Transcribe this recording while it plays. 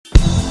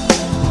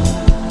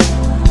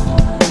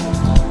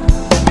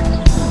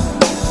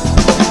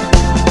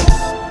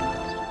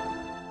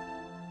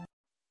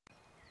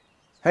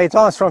Hey,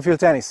 Thomas from Field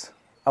Tennis.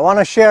 I want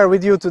to share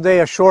with you today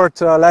a short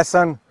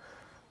lesson.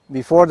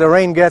 Before the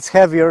rain gets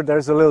heavier,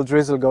 there's a little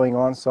drizzle going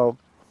on, so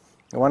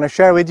I want to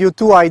share with you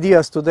two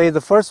ideas today.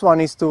 The first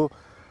one is to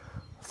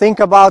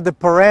think about the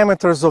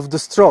parameters of the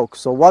stroke.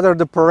 So what are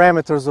the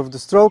parameters of the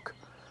stroke?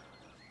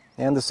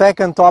 And the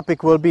second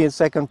topic will be, the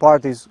second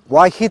part is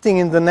why hitting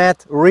in the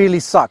net really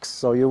sucks.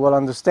 So you will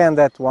understand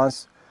that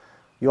once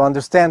you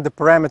understand the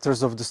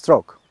parameters of the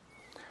stroke.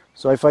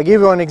 So if I give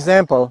you an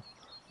example,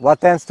 what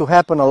tends to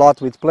happen a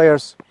lot with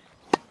players,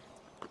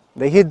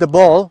 they hit the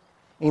ball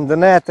in the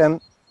net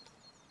and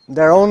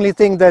their only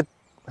thing that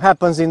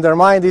happens in their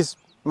mind is,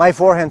 my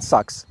forehand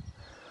sucks.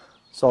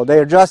 So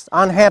they're just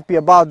unhappy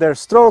about their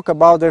stroke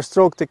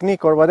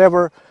technique or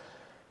whatever,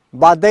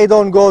 but they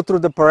don't go through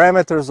the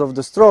parameters of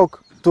the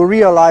stroke to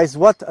realize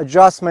what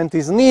adjustment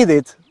is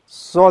needed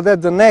so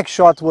that the next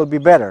shot will be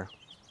better.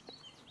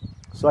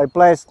 So I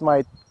placed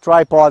my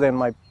tripod and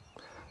my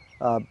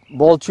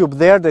ball tube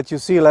there that you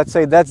see. Let's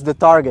say that's the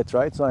target,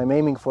 right? So I'm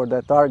aiming for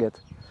that target.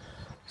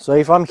 So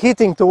if I'm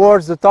hitting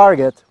towards the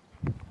target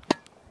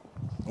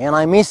and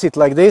I miss it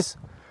like this,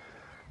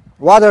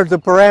 what are the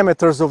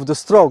parameters of the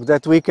stroke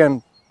that we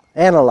can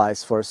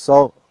analyze first?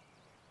 So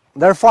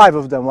there are 5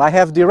 of them. I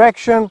have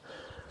direction,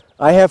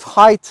 I have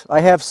height,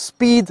 I have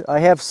speed, I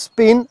have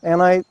spin,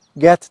 and I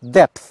get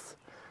depth.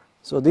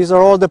 So these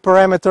are all the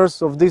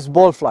parameters of this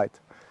ball flight.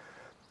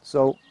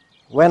 So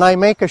when I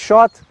make a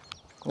shot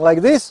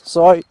like this,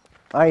 so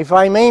if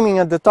I'm aiming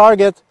at the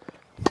target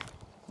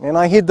and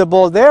I hit the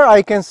ball there,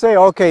 I can say,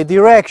 okay,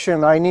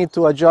 direction, I need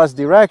to adjust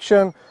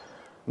direction.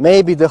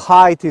 Maybe the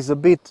height is a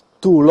bit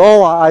too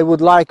low, I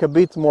would like a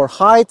bit more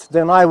height,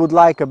 then I would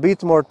like a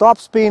bit more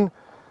topspin.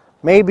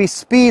 Maybe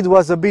speed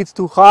was a bit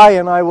too high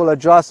and I will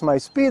adjust my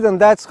speed, and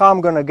that's how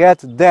I'm gonna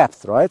get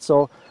depth, right?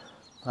 So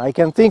I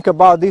can think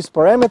about these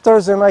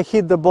parameters and I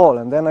hit the ball,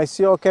 and then I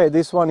see, okay,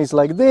 this one is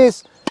like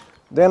this.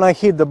 Then I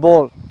hit the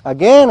ball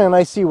again and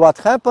I see what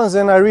happens,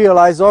 and I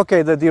realize,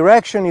 okay, the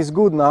direction is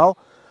good now.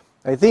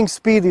 I think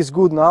speed is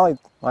good now.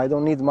 I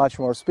don't need much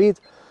more speed,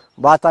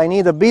 but I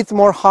need a bit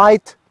more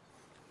height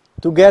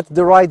to get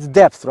the right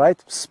depth, right?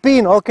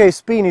 Spin, okay,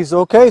 spin is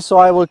okay, so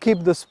I will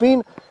keep the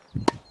spin.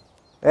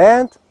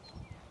 And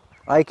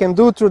I can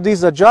do through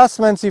these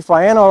adjustments, if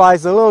I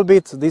analyze a little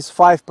bit these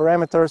 5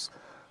 parameters,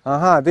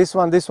 this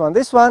one, this one,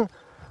 this one,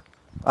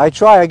 I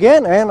try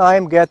again and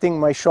I'm getting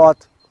my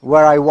shot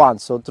where I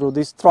want. So through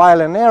this trial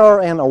and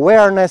error and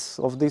awareness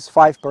of these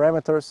 5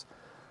 parameters,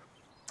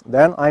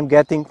 then I'm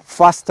getting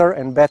faster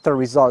and better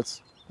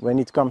results when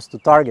it comes to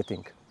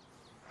targeting.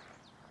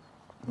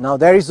 Now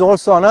there is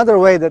also another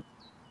way that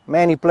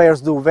many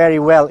players do very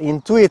well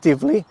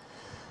intuitively.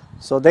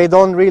 So they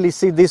don't really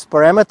see these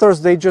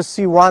parameters, they just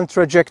see one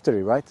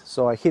trajectory, right?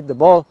 So I hit the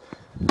ball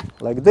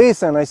like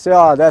this and I say,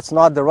 oh, that's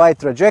not the right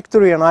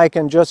trajectory, and I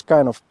can just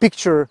kind of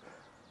picture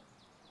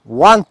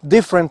one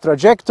different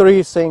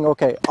trajectory saying,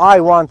 okay,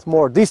 I want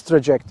more this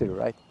trajectory,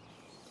 right?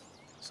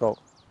 So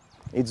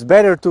it's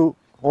better to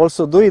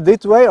also do it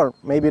this way, or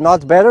maybe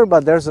not better,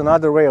 but there's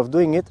another way of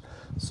doing it.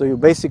 So you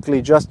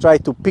basically just try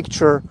to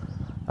picture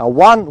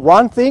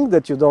one thing,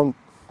 that you don't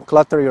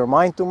clutter your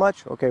mind too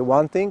much. Okay,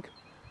 one thing,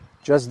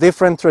 just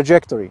different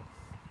trajectory.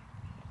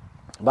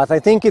 But I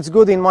think it's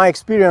good in my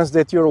experience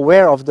that you're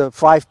aware of the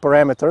 5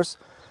 parameters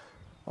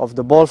of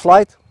the ball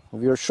flight,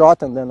 of your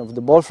shot and then of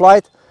the ball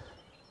flight,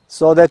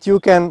 so that you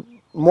can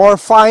more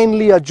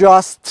finely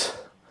adjust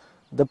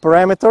the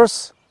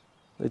parameters,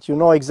 that you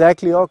know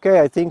exactly, okay,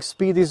 I think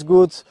speed is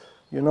good,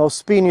 you know,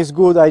 spin is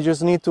good, I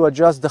just need to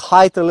adjust the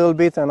height a little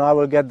bit and I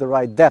will get the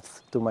right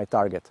depth to my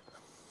target.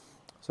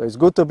 So it's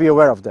good to be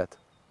aware of that.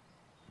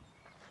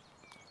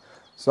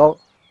 So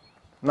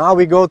now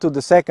we go to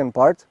the second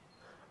part,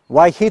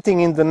 why hitting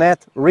in the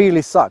net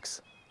really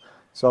sucks.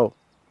 So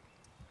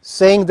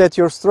saying that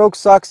your stroke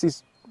sucks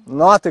is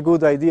not a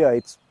good idea.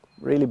 It's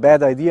really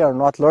bad idea, or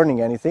not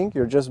learning anything,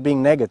 you're just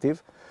being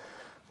negative.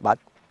 But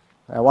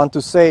I want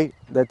to say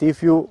that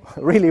if you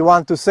really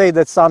want to say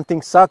that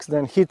something sucks,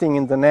 then hitting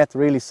in the net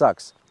really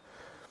sucks.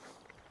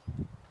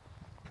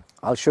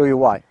 I'll show you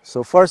why.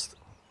 So first,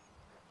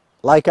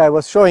 like I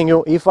was showing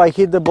you, if I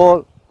hit the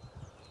ball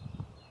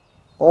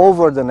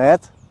over the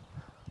net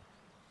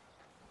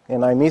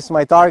and I miss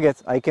my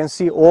target, I can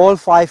see all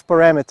 5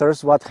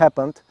 parameters, what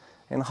happened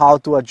and how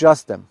to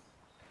adjust them.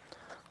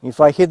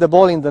 If I hit the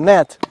ball in the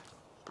net,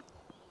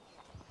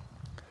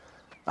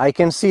 I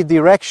can see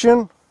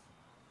direction,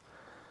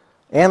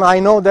 and I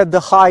know that the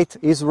height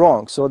is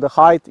wrong, so the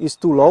height is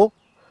too low.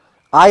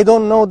 I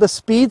don't know the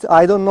speed,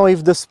 I don't know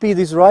if the speed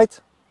is right.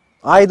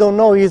 I don't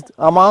know if the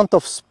amount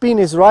of spin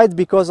is right,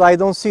 because I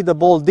don't see the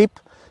ball dip.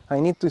 I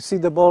need to see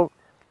the ball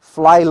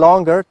fly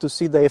longer to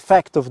see the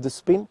effect of the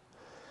spin.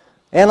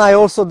 And I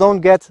also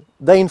don't get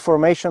the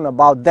information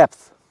about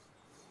depth.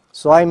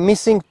 So I'm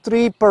missing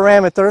 3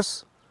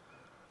 parameters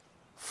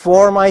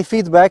for my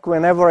feedback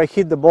whenever I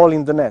hit the ball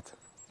in the net.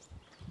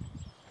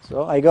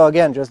 So I go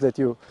again, just that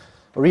you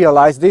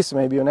realize this,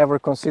 maybe you never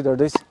consider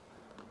this.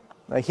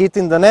 I hit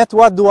in the net,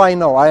 what do I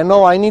know? I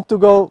know I need to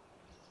go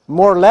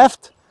more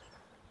left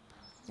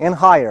and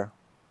higher.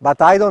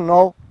 but I don't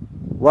know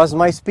was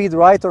my speed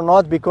right or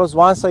not, because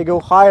once I go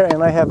higher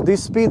and I have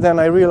this speed, then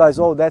I realize,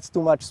 oh, that's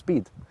too much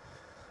speed.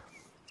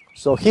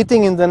 So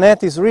hitting in the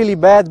net is really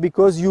bad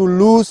because you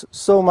lose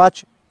so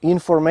much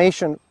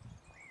information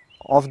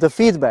of the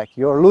feedback.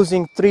 You're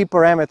losing 3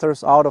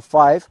 parameters out of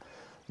 5.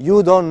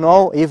 You don't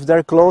know if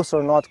they're close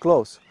or not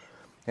close.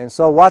 And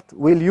so what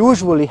will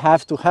usually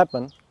have to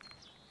happen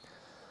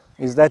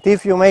is that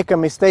if you make a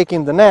mistake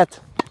in the net,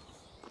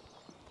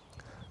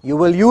 you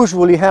will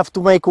usually have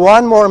to make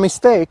one more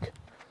mistake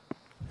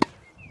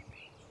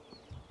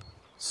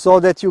so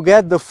that you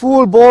get the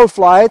full ball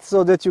flight,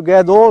 so that you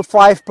get all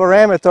 5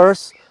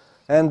 parameters,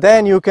 and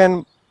then you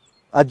can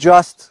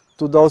adjust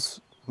to those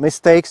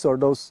mistakes or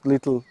those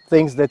little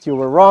things that you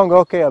were wrong.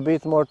 Okay, a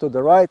bit more to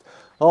the right.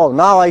 Oh,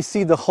 now I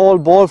see the whole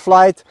ball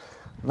flight.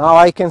 Now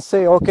I can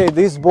say, okay,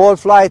 this ball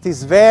flight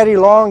is very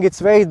long, it's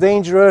very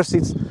dangerous,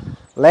 it's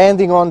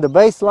landing on the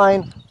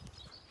baseline.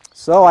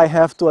 So I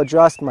have to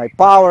adjust my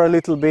power a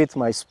little bit,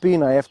 my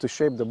spin, I have to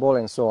shape the ball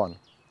and so on.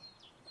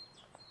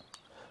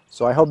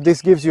 So I hope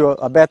this gives you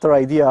a better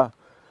idea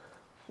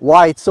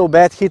why it's so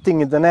bad hitting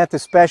in the net,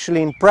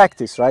 especially in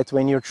practice, right?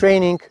 When you're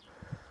training,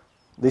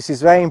 this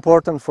is very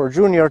important for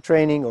junior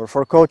training or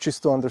for coaches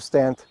to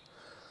understand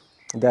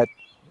that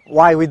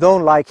why we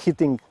don't like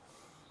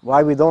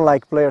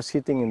players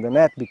hitting in the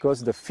net,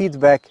 because the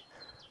feedback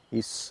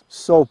is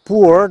so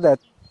poor that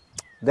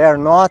they're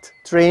not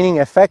training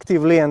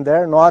effectively and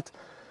they're not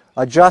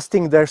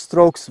adjusting their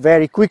strokes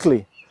very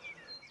quickly,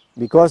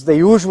 because they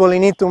usually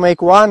need to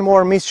make one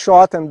more missed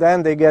shot and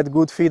then they get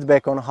good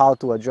feedback on how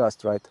to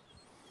adjust, right?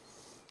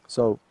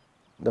 So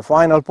the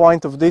final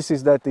point of this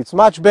is that it's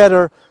much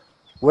better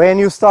when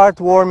you start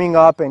warming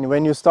up and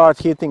when you start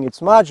hitting,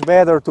 it's much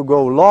better to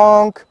go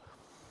long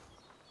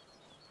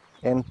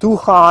and too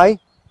high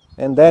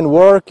and then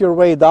work your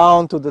way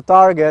down to the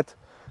target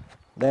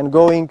than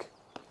going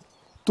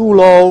too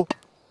low,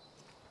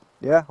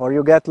 yeah, or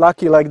you get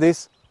lucky like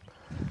this.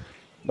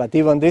 But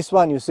even this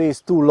one, you see,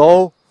 is too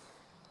low,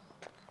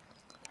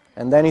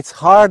 and then it's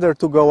harder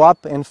to go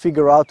up and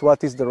figure out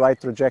what is the right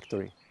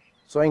trajectory.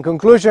 So in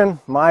conclusion,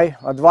 my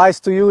advice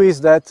to you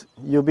is that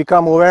you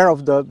become aware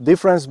of the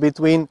difference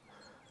between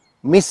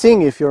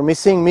missing, if you're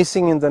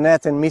missing in the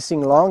net, and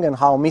missing long, and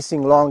how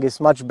missing long is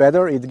much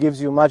better. It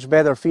gives you much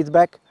better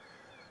feedback,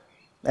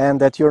 and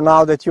that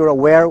now that you're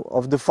aware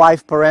of the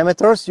 5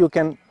 parameters,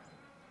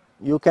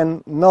 you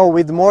can know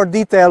with more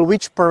detail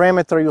which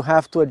parameter you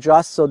have to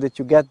adjust so that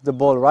you get the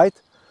ball right.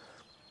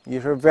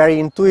 If you're a very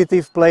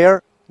intuitive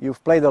player,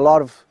 you've played a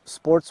lot of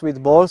sports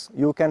with balls,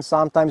 you can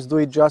sometimes do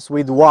it just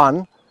with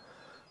one.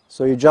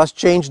 So you just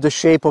change the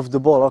shape of the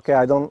ball.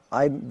 Okay,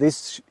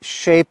 this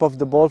shape of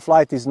the ball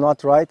flight is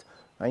not right.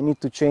 I need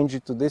to change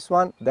it to this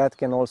one. That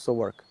can also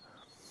work.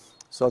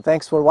 So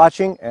thanks for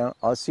watching, and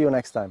I'll see you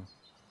next time.